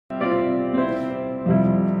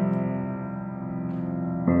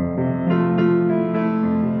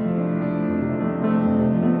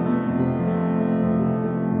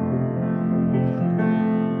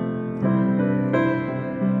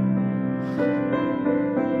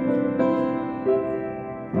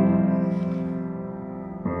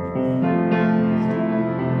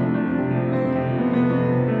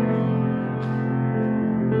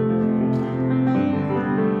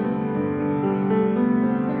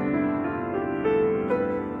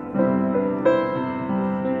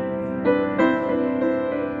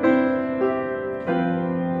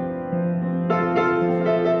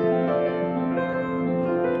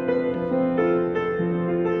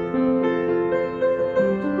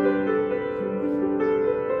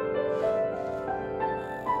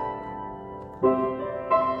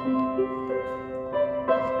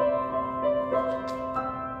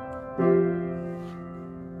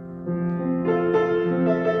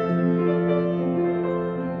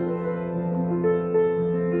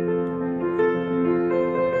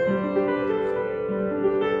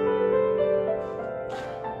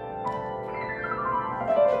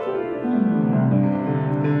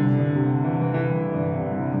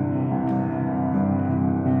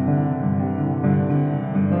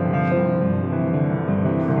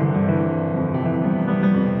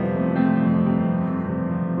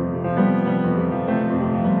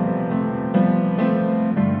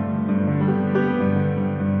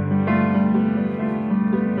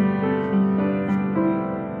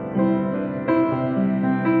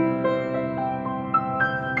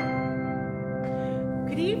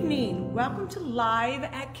to Live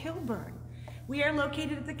at Kilburn. We are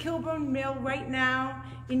located at the Kilburn Mill right now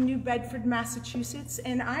in New Bedford, Massachusetts,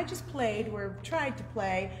 and I just played, or tried to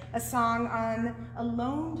play, a song on a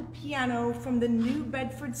loaned piano from the New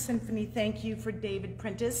Bedford Symphony. Thank you for David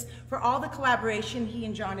Prentice for all the collaboration he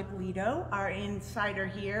and John Ippolito, our insider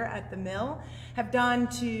here at the Mill, have done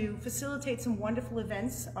to facilitate some wonderful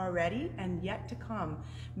events already and yet to come.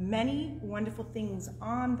 Many wonderful things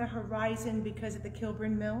on the horizon because at the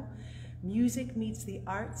Kilburn Mill, music meets the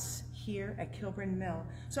arts here at Kilburn Mill.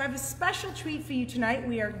 So I have a special treat for you tonight.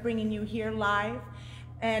 We are bringing you here live,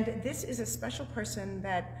 and this is a special person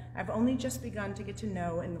that I've only just begun to get to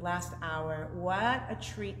know in the last hour. What a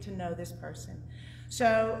treat to know this person.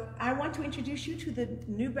 So I want to introduce you to the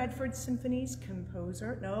New Bedford Symphony's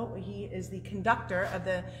composer. No, he is the conductor of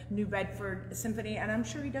the New Bedford Symphony, and I'm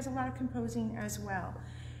sure he does a lot of composing as well.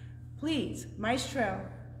 Please, Maestro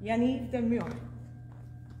Yaniv Dinur.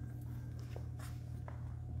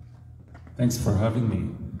 Thanks for having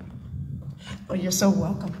me. Oh, you're so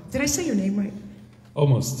welcome. Did I say your name right?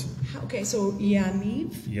 Almost. Okay, so Yaniv.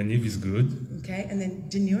 Yaniv is good. Okay, and then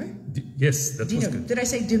Dinur? Yes, that was good. Did I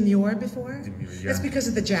say demure before? Demure, yeah. That's because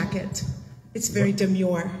of the jacket. It's very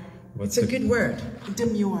demure. It's a good word.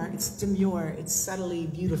 Demure. It's demure. It's subtly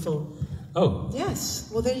beautiful. Oh. Yes.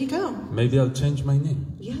 Well, there you go. Maybe I'll change my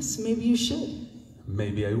name. Yes, maybe you should.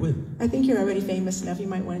 Maybe I will. I think you're already famous enough. You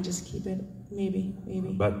might want to just keep it. Maybe.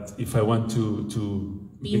 But if I want to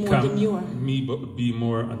be more demure, be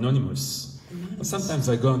more anonymous. Sometimes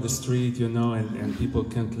I go on the street, you know, and people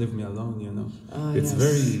can't leave me alone, you know. It's yes.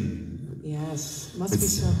 very... Yes, must be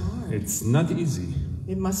so hard. It's not easy.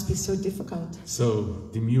 It must be so difficult. So,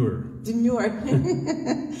 demure. Demure.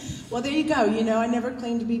 Well, there you go. You know, I never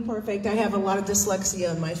claimed to be perfect. I have a lot of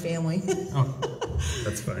dyslexia in my family. Oh,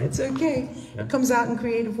 that's fine. It's okay. Yeah. It comes out in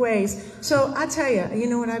creative ways. So I tell you, you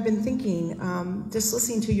know what I've been thinking, just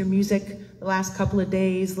listening to your music the last couple of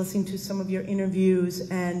days, listening to some of your interviews,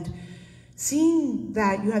 and seeing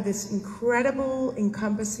that you have this incredible,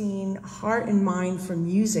 encompassing heart and mind for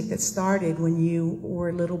music that started when you were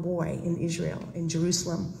a little boy in Israel, in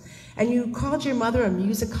Jerusalem. And you called your mother a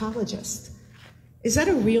musicologist. Is that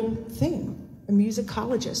a real thing, a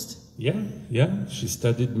musicologist? Yeah. She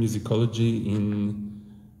studied musicology in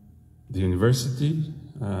the university,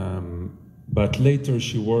 but later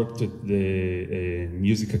she worked at the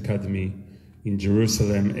Music Academy in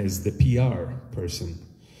Jerusalem as the PR person.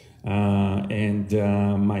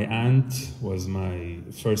 My aunt was my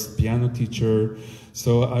first piano teacher,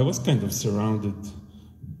 so I was kind of surrounded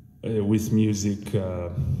with music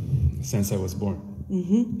since I was born.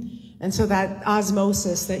 Mm-hmm. And so that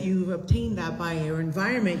osmosis that you obtained that by your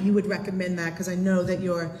environment, you would recommend that, because I know that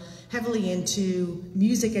you're heavily into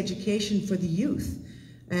music education for the youth.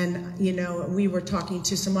 And, you know, we were talking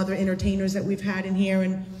to some other entertainers that we've had in here,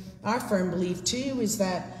 and our firm belief too is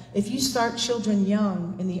that if you start children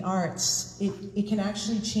young in the arts, it can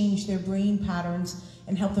actually change their brain patterns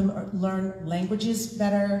and help them learn languages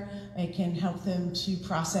better. It can help them to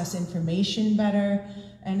process information better.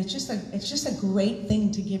 And it's just a great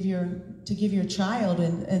thing to give your child,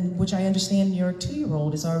 and which I understand your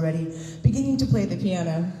 2-year-old is already beginning to play the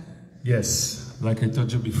piano. Yes, like I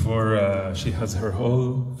told you before, she has her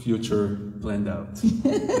whole future planned out. You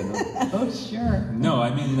know? Oh, sure. No,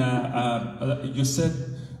 I mean,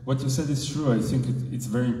 what you said is true. I think it's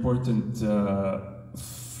very important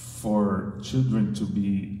for children to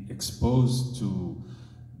be exposed to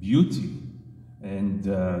beauty and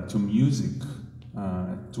to music.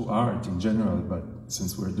 To art in general, but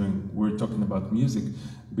since we're talking about music,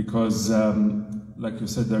 because like you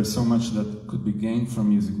said, there's so much that could be gained from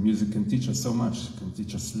music. Music can teach us so much, can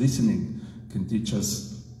teach us listening, can teach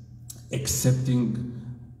us accepting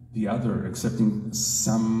the other, accepting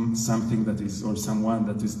something that is, or someone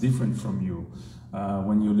that is different from you.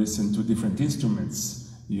 When you listen to different instruments,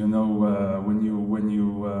 you know, when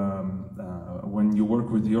you work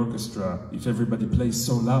with the orchestra, if everybody plays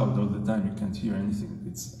so loud all the time, you can't hear anything.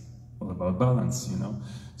 It's all about balance, you know.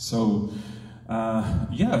 So,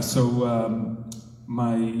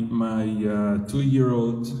 my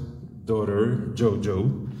 2-year-old daughter,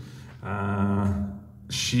 Jojo,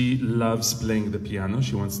 she loves playing the piano.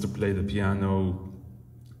 She wants to play the piano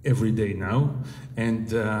every day now, and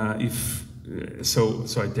so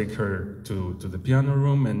I take her to the piano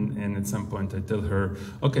room, and at some point I tell her,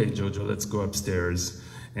 okay, Jojo, let's go upstairs.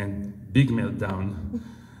 And big meltdown.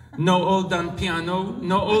 No all done piano,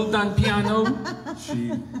 no all done piano,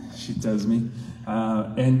 she tells me.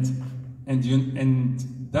 And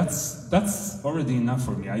that's already enough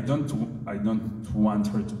for me. I don't want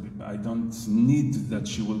her to be. I don't need that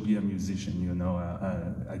she will be a musician. You know,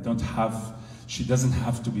 I don't have. She doesn't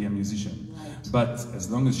have to be a musician. Right. But as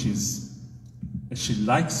long as she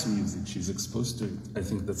likes music, she's exposed to it, I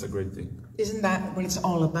think that's a great thing. Isn't that what it's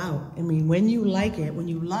all about? I mean, when you like it, when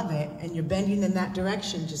you love it, and you're bending in that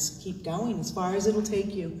direction, just keep going as far as it'll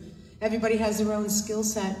take you. Everybody has their own skill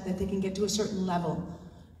set that they can get to a certain level.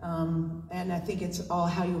 And I think it's all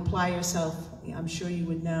how you apply yourself. I'm sure you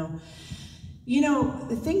would know. You know,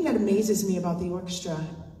 the thing that amazes me about the orchestra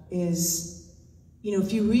is, you know,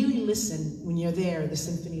 if you really listen when you're there, the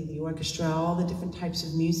symphony, the orchestra, all the different types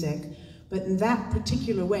of music, but in that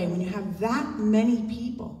particular way, when you have that many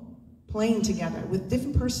people playing together with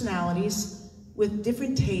different personalities, with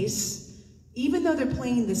different tastes, even though they're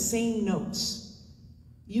playing the same notes,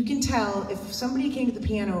 you can tell if somebody came to the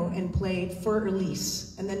piano and played Für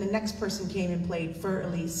Elise, and then the next person came and played Für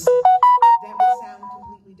Elise, that would sound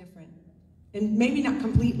completely different. And maybe not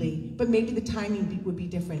completely, but maybe the timing would be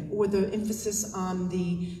different, or the emphasis on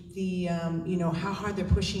you know, how hard they're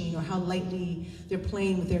pushing or how lightly they're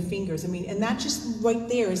playing with their fingers. I mean, and that just right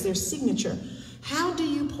there is their signature. How do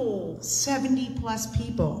you pull 70+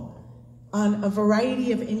 people on a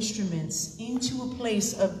variety of instruments into a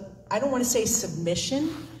place of, I don't want to say submission,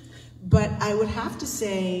 but I would have to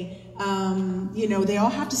say, you know, they all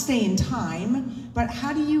have to stay in time, but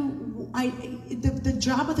how do you, the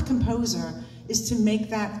job of the composer is to make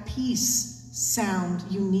that piece sound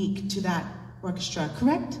unique to that orchestra,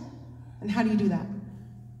 correct? And how do you do that?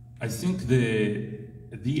 I think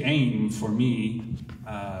the aim for me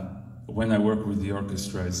when I work with the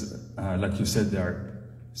orchestra is, like you said, there are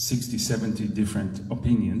 60, 70 different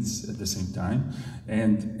opinions at the same time,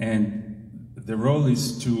 and the role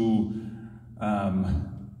is to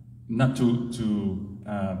not to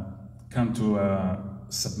come to a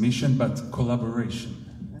submission, but collaboration.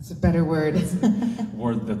 That's a better word.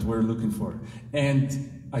 Word that we're looking for.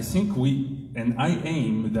 And I think I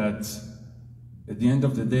aim that at the end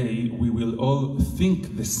of the day, we will all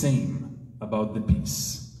think the same about the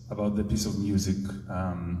piece of music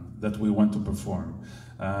that we want to perform.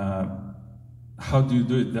 How do you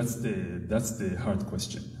do it? That's the hard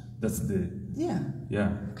question. That's the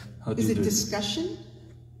yeah. How do is you it do discussion?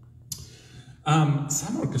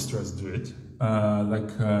 Some orchestras do it,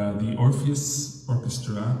 like the Orpheus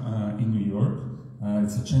Orchestra in New York.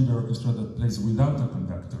 It's a chamber orchestra that plays without a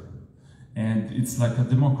conductor, and it's like a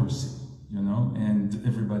democracy, you know. And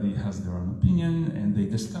everybody has their own opinion, and they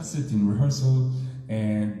discuss it in rehearsal.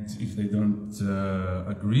 And if they don't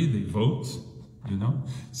agree, they vote, you know.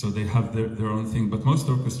 So they have their own thing. But most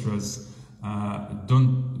orchestras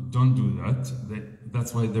don't do that.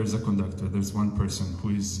 That's why there's a conductor. There's one person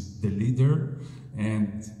who is the leader,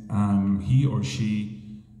 and he or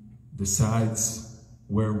she decides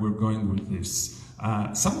where we're going with this.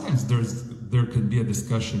 Sometimes there can be a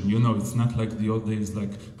discussion. You know, it's not like the old days,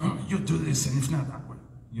 like, oh, you do this, and if not, that way,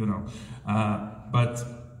 you know. But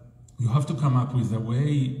you have to come up with a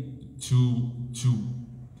way to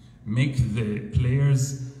make the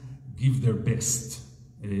players give their best,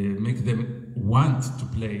 make them want to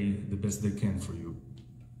play the best they can for you.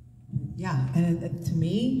 Yeah, and to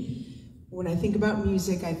me, when I think about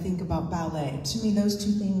music, I think about ballet. To me, those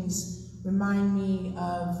two things remind me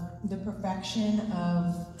of the perfection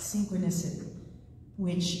of synchronicity,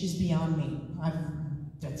 which is beyond me.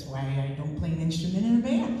 That's why I don't play an instrument in a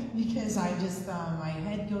band, because I just, my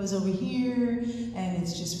head goes over here and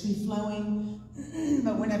it's just free flowing.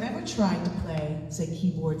 But when I've ever tried to play, say,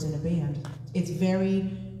 keyboards in a band, it's very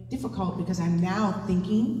difficult because I'm now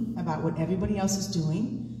thinking about what everybody else is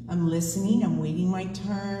doing. I'm listening, I'm waiting my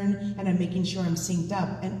turn, and I'm making sure I'm synced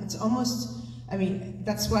up. And it's almost, I mean,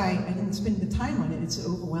 that's why I didn't spend the time on it. It's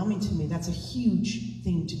overwhelming to me. That's a huge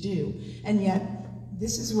thing to do. And yet,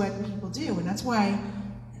 this is what people do. And that's why,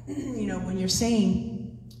 you know, when you're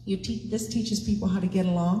saying this teaches people how to get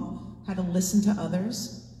along, how to listen to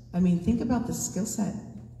others. I mean, think about the skill set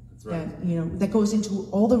that, you know, that goes into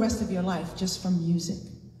all the rest of your life just from music.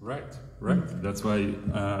 Right, right. That's why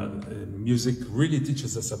music really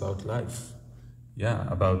teaches us about life. Yeah,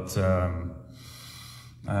 about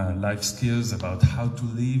life skills, about how to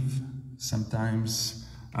live sometimes.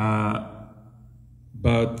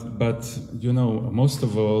 But you know, most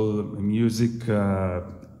of all, music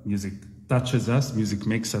touches us. Music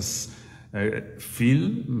makes us feel,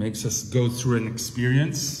 makes us go through an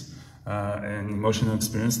experience, an emotional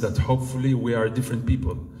experience that hopefully we are different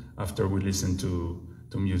people after we listen to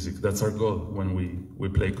music. That's our goal when we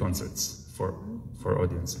play concerts for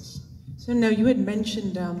audiences. So now you had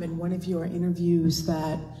mentioned in one of your interviews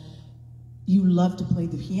that you love to play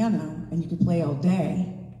the piano, and you can play all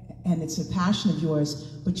day, and it's a passion of yours,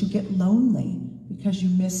 but you get lonely because you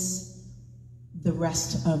miss the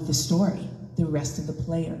rest of the story, the rest of the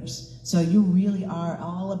players. So you really are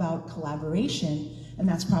all about collaboration, and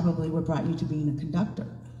that's probably what brought you to being a conductor.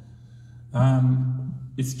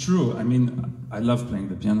 It's true. I mean, I love playing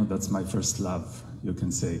the piano. That's my first love, you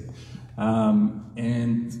can say.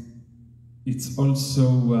 And it's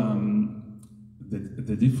also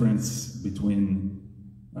the difference between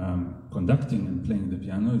conducting and playing the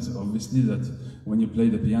piano is obviously that when you play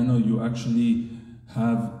the piano, you actually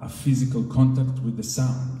have a physical contact with the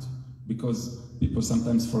sound, because people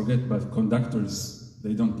sometimes forget, but conductors,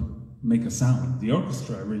 they don't make a sound. The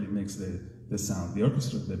orchestra really makes the sound. The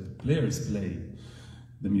orchestra, the players play,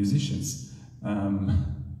 the musicians.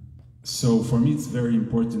 So for me, it's very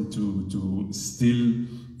important to still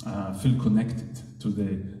feel connected to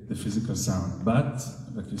the physical sound. But,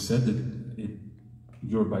 like you said,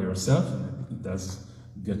 you're by yourself, and it does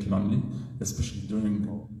get lonely, especially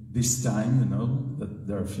during this time, you know, that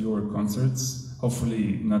there are fewer concerts.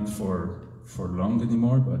 Hopefully not for long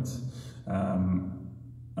anymore, but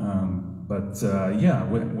yeah,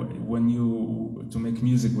 when to make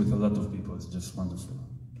music with a lot of people is just wonderful.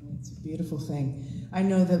 It's a beautiful thing. I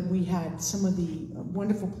know that we had some of the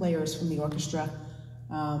wonderful players from the orchestra,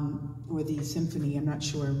 or the symphony, I'm not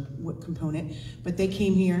sure what component, but they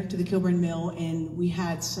came here to the Kilburn Mill, and we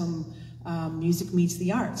had some Music Meets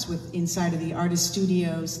the Arts inside of the artist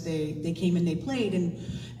studios. They came and they played,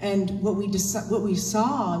 and what we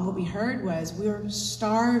saw and what we heard was we were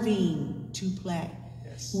starving to play.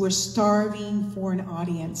 Yes. We're starving for an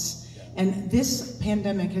audience. Yeah. And this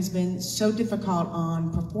pandemic has been so difficult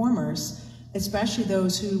on performers, especially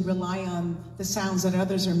those who rely on the sounds that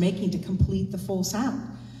others are making to complete the full sound.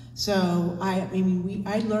 So I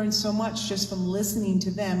learned so much just from listening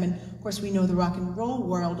to them, and of course we know the rock and roll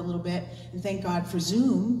world a little bit, and thank God for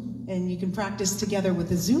Zoom, and you can practice together with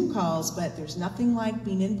the Zoom calls, but there's nothing like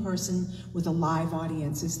being in person with a live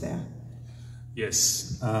audience, is there?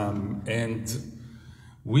 Yes, and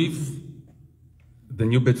the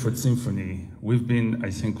New Bedford Symphony, we've been,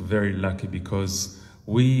 I think, very lucky, because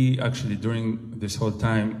we actually, during this whole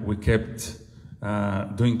time, we kept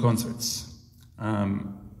doing concerts.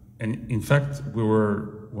 And in fact, we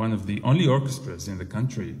were one of the only orchestras in the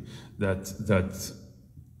country that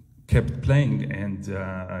kept playing, and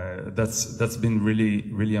that's been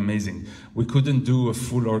really amazing. We couldn't do a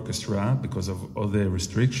full orchestra because of all the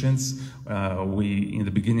restrictions. In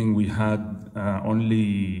the beginning we had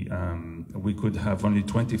we could have only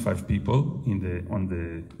 25 people in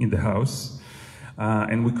the house,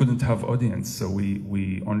 and we couldn't have audience, so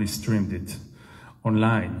we only streamed it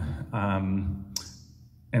online.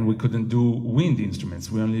 And we couldn't do wind instruments.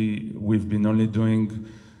 We've been only doing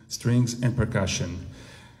strings and percussion.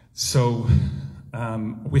 So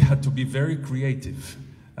we had to be very creative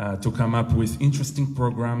to come up with interesting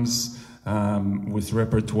programs with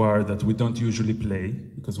repertoire that we don't usually play,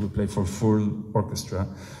 because we play for full orchestra.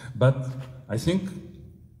 But I think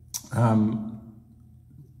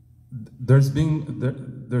there's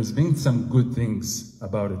been some good things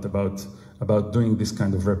about it, about doing this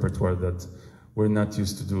kind of repertoire that we're not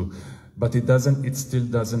used to do, but it still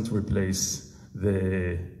doesn't replace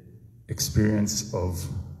the experience of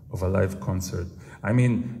a live concert. I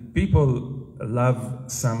mean, people love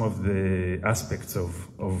some of the aspects of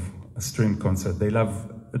a streamed concert. They love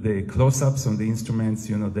the close-ups on the instruments,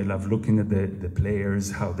 you know, they love looking at the players,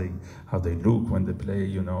 how they look when they play,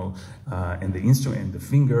 you know, and the instrument, the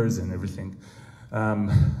fingers and everything.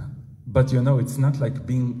 But you know, it's not like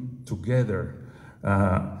being together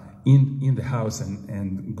in the house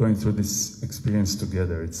and going through this experience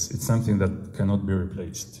together. It's something that cannot be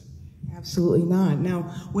replaced. Absolutely not. Now,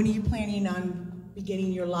 when are you planning on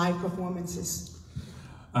beginning your live performances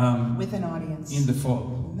with an audience? In the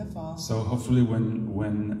fall. In the fall. So hopefully when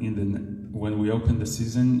we open the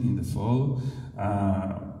season in the fall,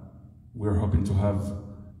 we're hoping to have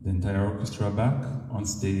the entire orchestra back on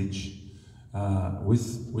stage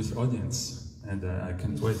with audience. And I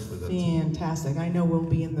can't wait for that. Fantastic. I know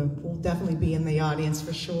we'll definitely be in the audience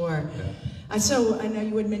for sure. Yeah. And so I know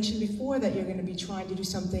you had mentioned before that you're going to be trying to do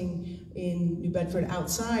something in New Bedford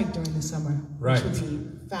outside during the summer. Right. Which would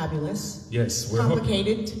be fabulous. Yes.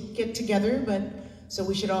 Complicated to get together, but so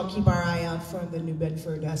we should all keep our eye out for the New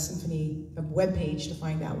Bedford Symphony webpage to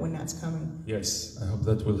find out when that's coming. Yes, I hope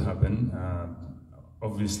that will happen.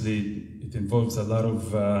 Obviously, it involves a lot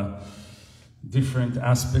of different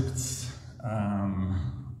aspects.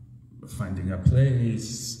 Finding a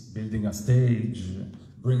place, building a stage,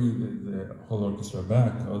 bringing the whole orchestra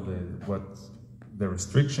back, all the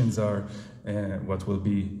restrictions are, what will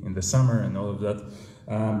be in the summer, and all of that.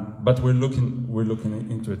 But we're looking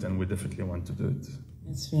into it, and we definitely want to do it.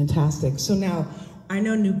 It's fantastic. So now, I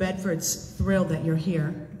know New Bedford's thrilled that you're here,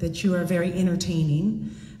 that you are very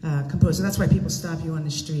entertaining composer. That's why people stop you on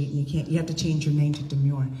the street, and you have to change your name to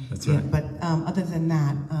Dinur. That's right. But other than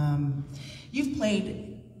that, you've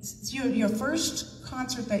played your first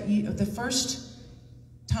concert the first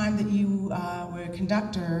time that you were a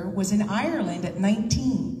conductor was in Ireland at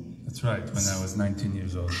 19. That's right, when I was 19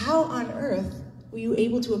 years old. How on earth were you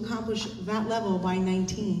able to accomplish that level by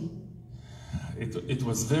 19? It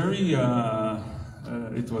was very,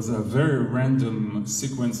 it was a very random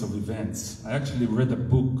sequence of events. I actually read a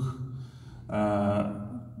book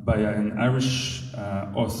by an Irish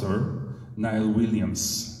author, Niall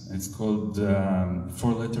Williams. It's called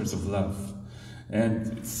 4 Letters of Love.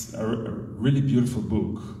 And it's a really beautiful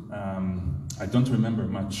book. I don't remember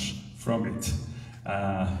much from it.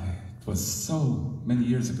 It was so many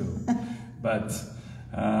years ago. But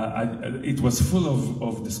it was full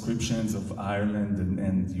of descriptions of Ireland,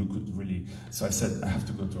 and you could really... So I said, I have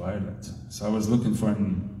to go to Ireland. So I was looking for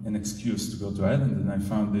an excuse to go to Ireland, and I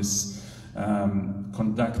found this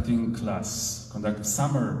conducting class,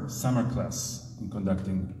 summer class in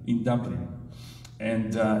conducting in Dublin.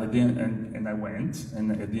 And at the end, and I went,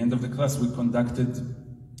 and at the end of the class we conducted,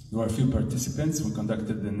 there were a few participants, we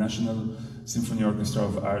conducted the National Symphony Orchestra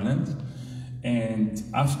of Ireland, and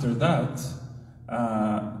after that,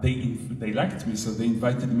 they liked me, so they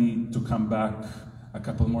invited me to come back a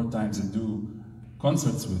couple more times and do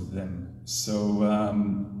concerts with them. So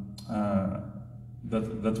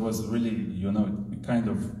that was really, you know, it kind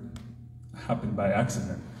of happened by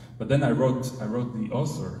accident. But then I wrote the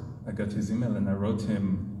author. I got his email and I wrote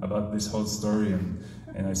him about this whole story,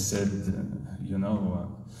 and I said, you know,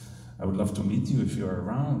 I would love to meet you if you're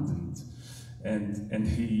around. And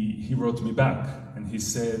he wrote me back, and he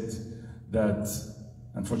said that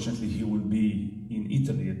unfortunately he will be in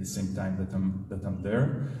Italy at the same time that I'm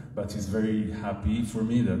there, but he's very happy for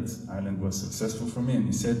me that Ireland was successful for me, and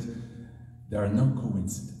he said there are no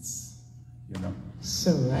coincidences, you know.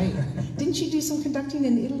 So right. Didn't you do some conducting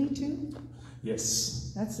in Italy too? Yes.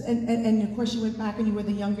 And of course you went back and you were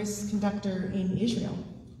the youngest conductor in Israel.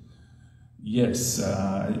 Yes,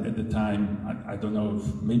 at the time, I don't know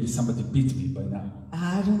if maybe somebody beat me by now.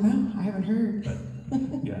 I don't know, I haven't heard. But,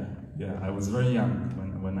 yeah, I was very young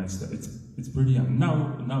when I started. It's pretty young.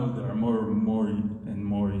 Now there are more and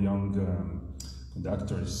more young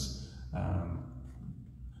conductors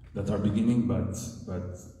that are beginning, but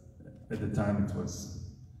at the time it was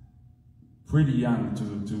pretty young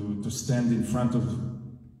to stand in front of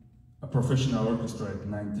a professional orchestra at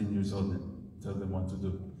 19 years old and tell them what to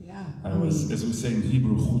do. Yeah. I was, as we say in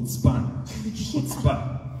Hebrew, chutzpan,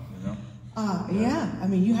 you know? Yeah, I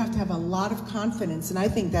mean, you have to have a lot of confidence, and I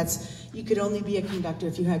think you could only be a conductor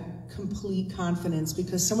if you had complete confidence,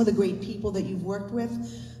 because some of the great people that you've worked with,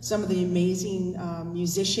 some of the amazing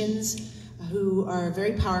musicians who are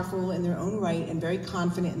very powerful in their own right and very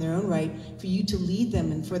confident in their own right, for you to lead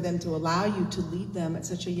them and for them to allow you to lead them at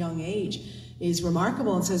such a young age is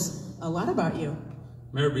remarkable and says a lot about you.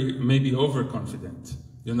 Maybe overconfident.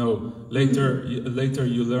 You know, later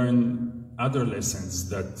you learn other lessons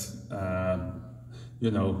that,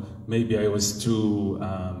 you know, maybe I was too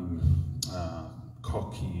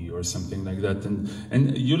cocky or something like that,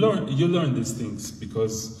 and you learn these things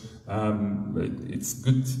because it's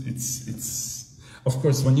good. It's of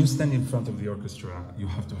course when you stand in front of the orchestra, you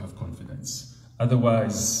have to have confidence.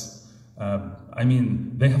 Otherwise, I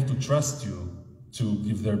mean, they have to trust you to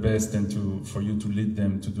give their best and for you to lead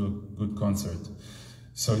them to do a good concert.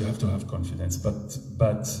 So you have to have confidence,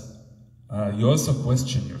 but you also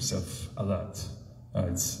question yourself a lot.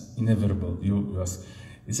 It's inevitable. You ask,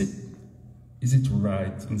 is it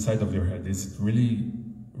right inside of your head? Is it really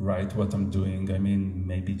right what I'm doing? I mean,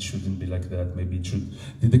 maybe it shouldn't be like that. Maybe it should.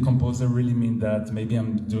 Did the composer really mean that? Maybe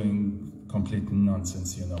I'm doing complete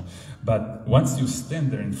nonsense, you know. But once you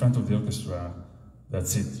stand there in front of the orchestra,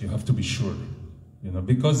 that's it. You have to be sure, you know,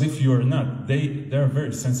 because if you're not, they are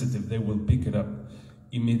very sensitive. They will pick it up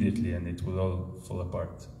immediately and it will all fall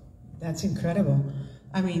apart. That's incredible.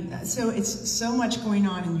 I mean, so it's so much going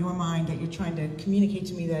on in your mind that you're trying to communicate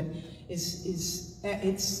to me that it's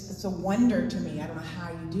a wonder to me. I don't know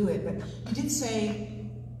how you do it, but you did say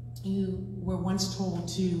you were once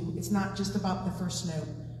told it's not just about the first note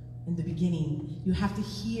in the beginning. You have to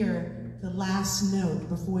hear the last note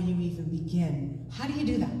before you even begin. How do you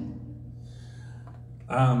do that?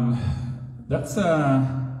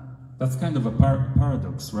 that's kind of a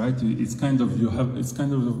paradox, right? It's kind of you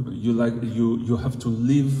have to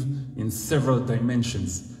live in several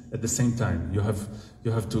dimensions at the same time. You have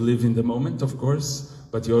to live in the moment, of course,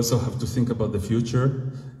 but you also have to think about the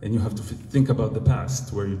future, and you have to think about the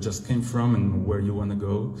past, where you just came from and where you want to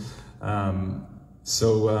go.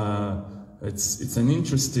 It's an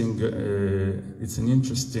interesting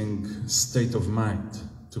state of mind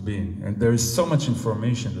to be in, and there is so much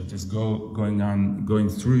information that is going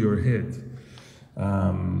through your head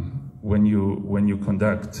when you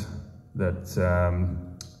conduct that.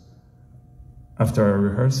 After a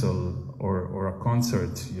rehearsal or a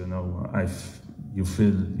concert, you know,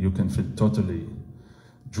 you can feel totally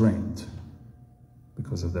drained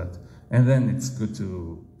because of that, and then it's good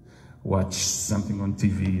to watch something on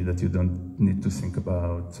TV that you don't need to think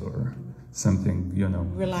about, or something, you know.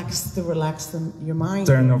 Relax your mind.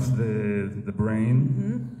 Turn off the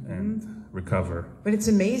brain and recover. But it's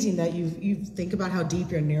amazing that you think about how deep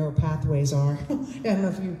your neural pathways are. I don't know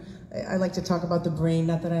if I like to talk about the brain,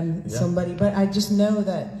 not that I'm somebody, but I just know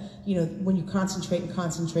that, you know, when you concentrate,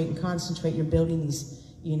 you're building these,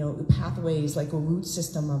 you know, pathways like a root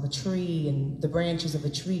system of a tree, and the branches of a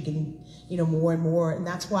tree getting, you know, more and more. And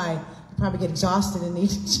that's why you probably get exhausted and need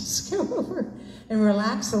to just come over and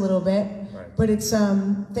relax a little bit. Right. But it's,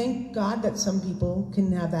 thank God that some people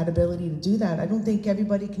can have that ability to do that. I don't think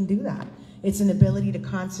everybody can do that. It's an ability to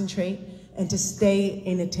concentrate and to stay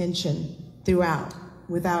in attention throughout,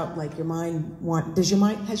 without like your mind has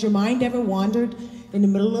your mind ever wandered in the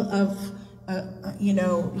middle of, you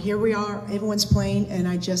know, here we are, everyone's playing, and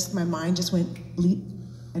my mind just went bleep,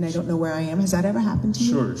 and I don't know where I am. Has that ever happened to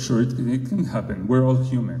you? Sure, it can happen. We're all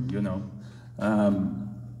human, you know.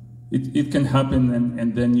 It can happen,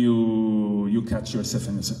 and then you catch yourself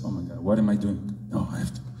and you say, oh my God, what am I doing? No, I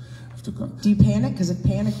have to go. Do you panic? Because if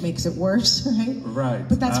panic makes it worse, right? Right.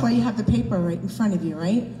 But that's why you have the paper right in front of you,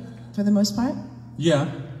 right? For the most part? Yeah.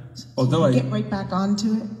 Although you get right back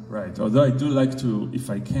onto it. Right. Although I do like to, if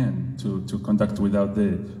I can, to conduct without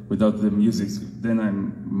the music. Then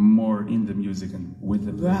I'm more in the music and with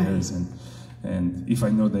the players, and if I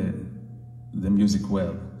know the music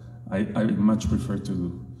well, I much prefer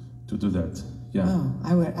to do that. Yeah. Oh,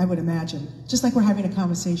 I would imagine. Just like we're having a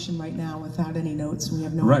conversation right now without any notes, and we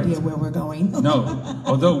have no idea where we're going. No,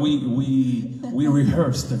 although we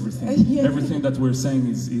rehearsed everything. Yeah. Everything that we're saying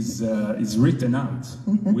is written out.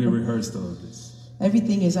 We rehearsed all of this.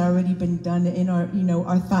 Everything has already been done in our, you know,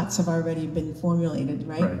 our thoughts have already been formulated,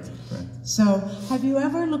 right? Right. So, have you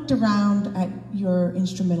ever looked around at your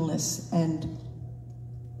instrumentalists and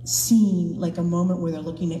seen like a moment where they're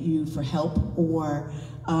looking at you for help, or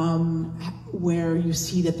where you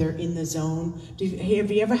see that they're in the zone?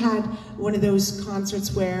 Have you ever had one of those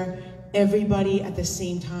concerts where everybody at the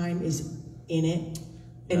same time is in it,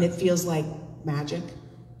 and it feels like magic?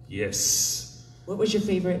 Yes. What was your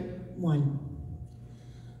favorite one?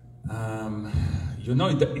 You know,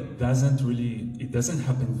 it doesn't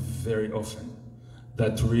happen very often.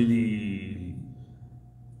 That really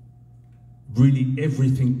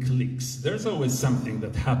everything clicks. There's always something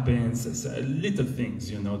that happens, little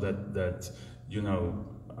things, you know, that you know,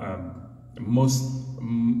 I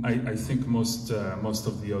think most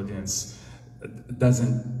of the audience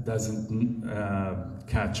doesn't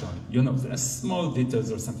catch on. You know, there's small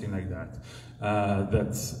details or something like that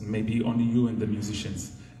that maybe only you and the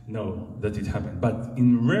musicians know that it happened. But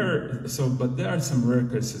but there are some rare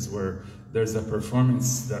cases where there's a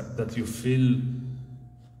performance that you feel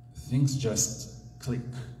things just click,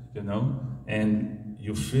 you know, and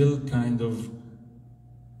you feel kind of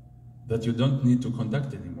that you don't need to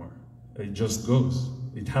conduct anymore. It just goes.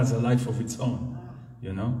 It has a life of its own,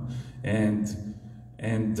 you know, and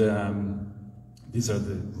these are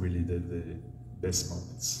really the best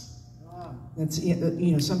moments. Wow. That's,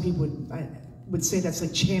 you know, some people would say that's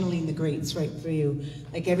like channeling the greats right through you.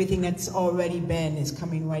 Like everything that's already been is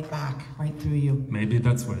coming right back, right through you. Maybe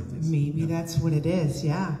that's what it is. Maybe that's what it is,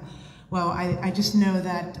 yeah. Well, I just know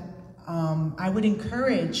that I would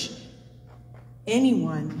encourage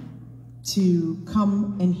anyone to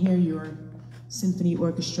come and hear your symphony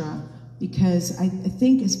orchestra, because I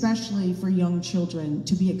think especially for young children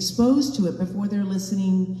to be exposed to it before they're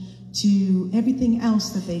listening to everything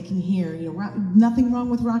else that they can hear. You know, nothing wrong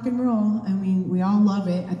with rock and roll. I mean, we all love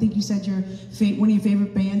it. I think you said one of your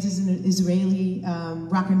favorite bands is an Israeli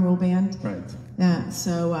rock and roll band. Right. Yeah.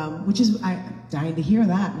 So, which is, I'm dying to hear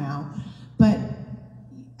that now. But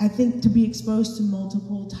I think to be exposed to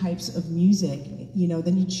multiple types of music, you know,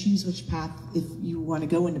 then you choose which path, if you want to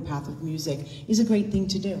go into path of music, is a great thing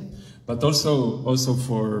to do. But also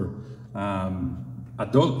for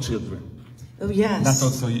adult children. Oh, yes.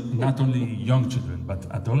 Not only young children, but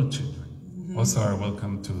adult children also are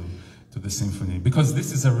welcome to the symphony, because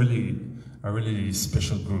this is a really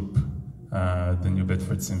special group, the New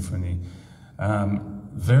Bedford Symphony.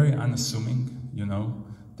 Very unassuming, you know.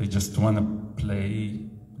 They just want to play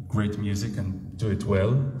great music and do it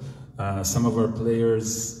well. Some of our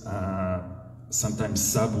players sometimes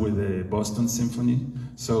sub with the Boston Symphony,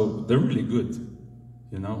 so they're really good,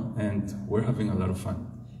 you know, and we're having a lot of fun.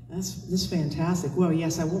 That's fantastic. Well,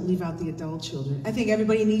 yes, I won't leave out the adult children. I think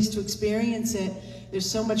everybody needs to experience it. There's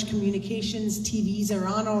so much communications, TVs are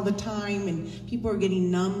on all the time, and people are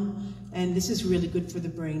getting numb, and this is really good for the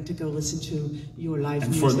brain to go listen to your live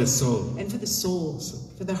music. And for the soul. And for the soul,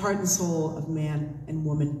 for the heart and soul of man and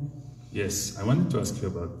woman. Yes, I wanted to ask you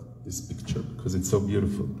about this picture, because it's so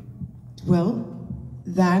beautiful. Well,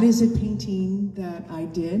 that is a painting that I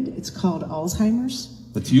did. It's called Alzheimer's.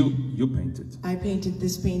 But you painted. I painted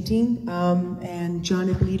this painting, and John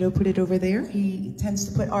Ippolito put it over there. He tends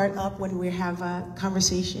to put art up when we have a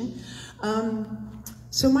conversation.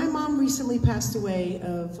 So my mom recently passed away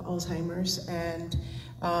of Alzheimer's, and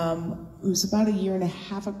it was about a year and a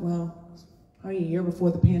half, well, probably a year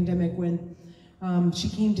before the pandemic, when she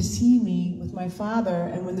came to see me with my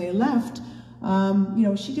father, and when they left, you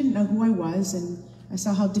know, she didn't know who I was, and I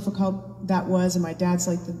saw how difficult that was, and my dad's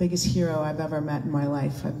like the biggest hero I've ever met in my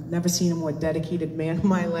life. I've never seen a more dedicated man in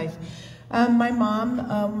my life. My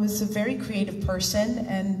mom was a very creative person,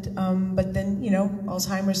 and but then, you know,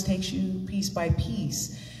 Alzheimer's takes you piece by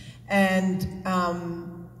piece, and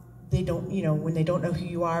they don't, you know, when they don't know who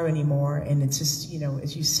you are anymore, and it's just, you know,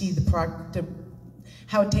 as you see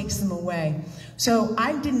how it takes them away. So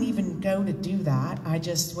I didn't even go to do that. I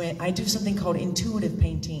just went, I do something called intuitive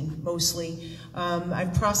painting, mostly.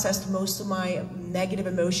 I've processed most of my negative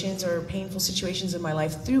emotions or painful situations in my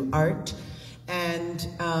life through art.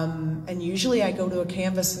 And usually I go to a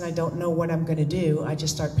canvas and I don't know what I'm gonna do. I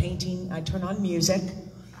just start painting, I turn on music,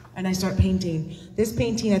 and I start painting. This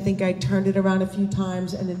painting, I think I turned it around a few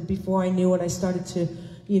times, and then before I knew it, I started to,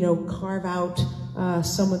 you know, carve out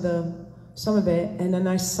some of it, and then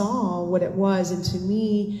I saw what it was, and to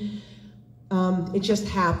me, it just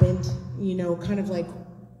happened, you know, kind of like,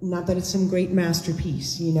 not that it's some great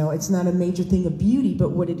masterpiece, you know, it's not a major thing of beauty, but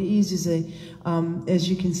what it is a, as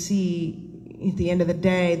you can see, at the end of the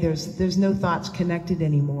day, there's no thoughts connected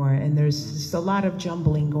anymore, and there's just a lot of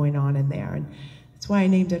jumbling going on in there, and that's why I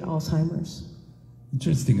named it Alzheimer's.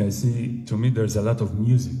 Interesting, I see, to me, there's a lot of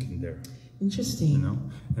music in there. Interesting. You know,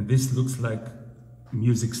 and this looks like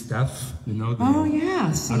music stuff, you know. Oh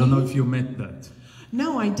yeah, see? I don't know if you meant that.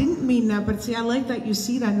 No, I didn't mean that, but see, I like that you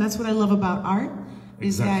see that, and that's what I love about art,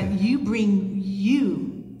 is exactly. that you bring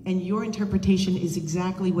you, and your interpretation is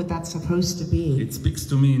exactly what that's supposed to be. It speaks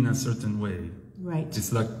to me in a certain way. Right.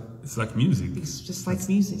 It's like music. It's just like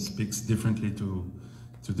music. It speaks differently to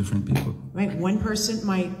different people. Right. One person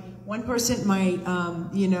might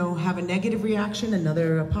you know, have a negative reaction,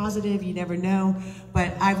 another a positive, you never know.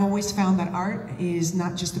 But I've always found that art is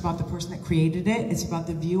not just about the person that created it, it's about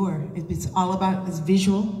the viewer. It's all about, it's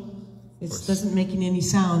visual. It doesn't make any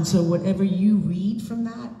sound, so whatever you read from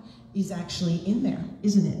that is actually in there,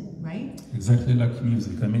 isn't it, right? Exactly like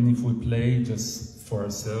music. I mean, if we play just for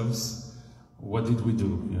ourselves, what did we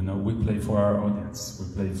do? You know, we play for our audience.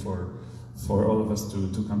 We play for all of us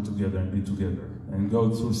to come together and be together and go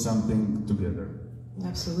through something together.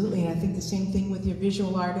 Absolutely, and I think the same thing with your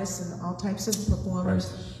visual artists and all types of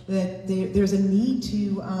performers, right. That there's a need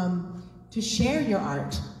to share your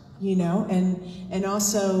art, you know, and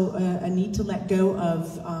also a need to let go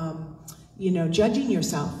of you know, judging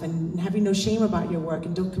yourself and having no shame about your work,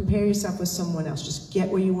 and don't compare yourself with someone else. Just get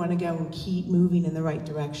where you want to go and keep moving in the right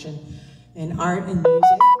direction. And art and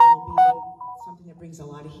music will be something that brings a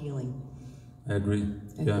lot of healing. I agree.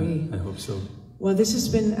 Yeah, I hope so. Well, this has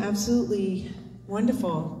been absolutely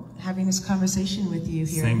wonderful having this conversation with you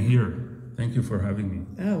here. Same here. Thank you for having me.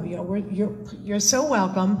 Oh, yeah, you're so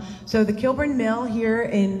welcome. So the Kilburn Mill here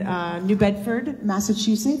in New Bedford,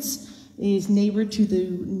 Massachusetts, is neighbor to the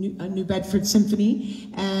New Bedford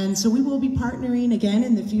Symphony, and so we will be partnering again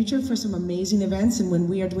in the future for some amazing events. And when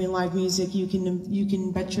we are doing live music, you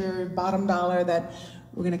can bet your bottom dollar that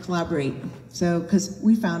we're going to collaborate. So, because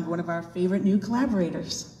we found one of our favorite new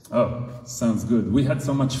collaborators. Oh, sounds good. We had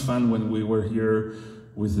so much fun when we were here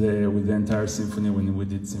with the entire symphony, when we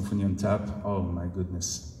did Symphony on Tap. Oh my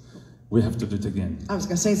goodness. We have to do it again. I was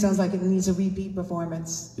going to say, it sounds like it needs a repeat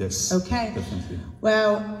performance. Yes, okay. Definitely.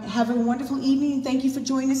 Well, have a wonderful evening. Thank you for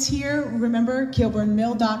joining us here. Remember,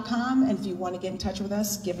 kilburnmill.com, and if you want to get in touch with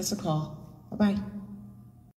us, give us a call. Bye-bye.